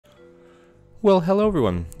Well, hello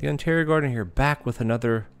everyone, TheOntarioGardener here, back with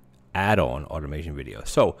another add-on automation video.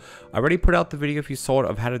 So, I already put out the video, if you saw it,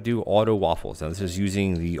 of how to do auto waffles. Now, this is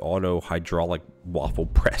using the auto hydraulic waffle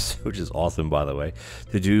press, which is awesome, by the way,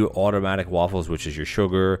 to do automatic waffles, which is your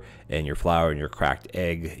sugar and your flour and your cracked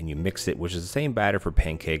egg, and you mix it, which is the same batter for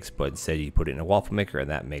pancakes, but instead you put it in a waffle maker, and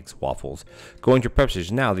that makes waffles go into your prep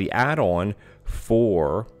station. Now, the add-on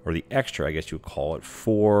for, or the extra, I guess you would call it,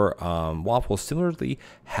 for waffles, similarly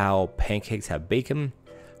how pancakes have bacon,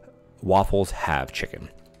 waffles have chicken.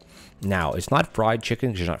 Now, it's not fried chicken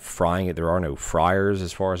because you're not frying it. There are no fryers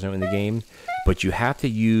as far as I know in the game, but you have to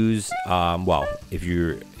use, well,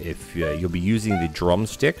 you'll be using the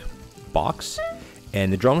drumstick box,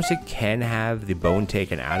 and the drumstick can have the bone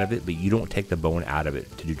taken out of it, but you don't take the bone out of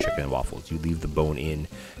it to do chicken and waffles. You leave the bone in.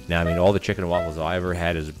 Now, I mean, all the chicken and waffles I ever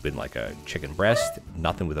had has been like a chicken breast,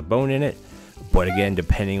 nothing with a bone in it. But again,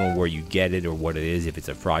 depending on where you get it or what it is, if it's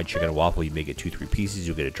a fried chicken and waffle, you make it 2-3 pieces.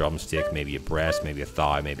 You'll get a drumstick, maybe a breast, maybe a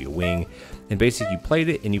thigh, maybe a wing. And basically, you plate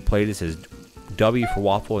it, and you plate it says W for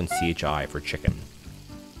waffle and CHI for chicken.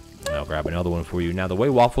 And I'll grab another one for you. Now, the way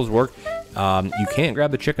waffles work, you can't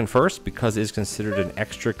grab the chicken first because it's considered an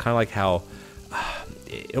extra, kind of like how,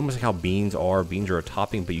 almost like how beans are. Beans are a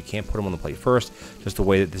topping, but you can't put them on the plate first. Just the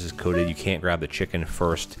way that this is coded, you can't grab the chicken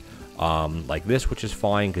first. Like this, which is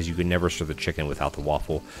fine because you can never serve the chicken without the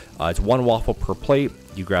waffle. It's one waffle per plate.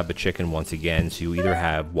 You grab the chicken once again, so you either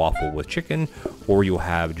have waffle with chicken or you'll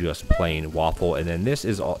have just plain waffle. And then this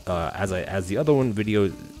is as the other one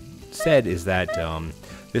video said, is that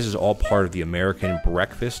this is all part of the American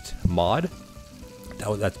Breakfast mod.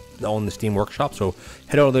 That's on the Steam Workshop, so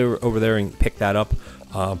head over there and pick that up.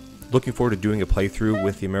 Looking forward to doing a playthrough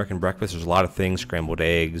with the American Breakfast. There's a lot of things, scrambled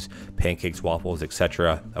eggs, pancakes, waffles,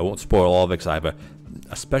 etc. I won't spoil all of it because I have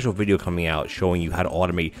a special video coming out showing you how to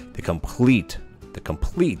automate the complete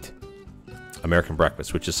American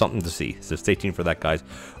Breakfast, which is something to see. So stay tuned for that, guys.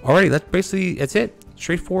 Alrighty, that's it.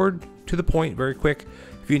 Straightforward, to the point, very quick.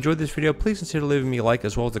 If you enjoyed this video, please consider leaving me a like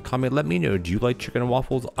as well as a comment. Let me know, do you like chicken and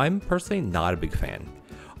waffles? I'm personally not a big fan.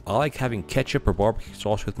 I like having ketchup or barbecue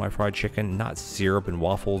sauce with my fried chicken, not syrup and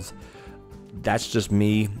waffles. That's just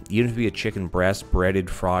me. Even if it be a chicken breast, breaded,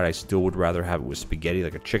 fried, I still would rather have it with spaghetti,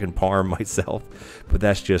 like a chicken parm myself. But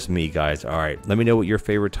that's just me, guys. All right, let me know what your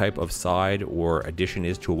favorite type of side or addition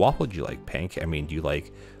is to a waffle. Do you like pancake? I mean, do you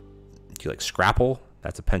like scrapple?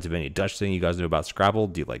 That's a Pennsylvania Dutch thing. You guys know about scrapple.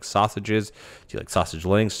 Do you like sausages? Do you like sausage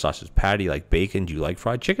links, sausage patty? Do you like bacon? Do you like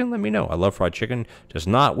fried chicken? Let me know. I love fried chicken, just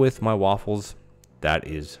not with my waffles. That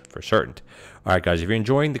is for certain. All right, guys, if you're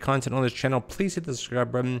enjoying the content on this channel, please hit the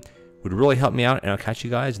subscribe button. It would really help me out, and I'll catch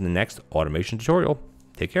you guys in the next automation tutorial.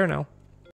 Take care now.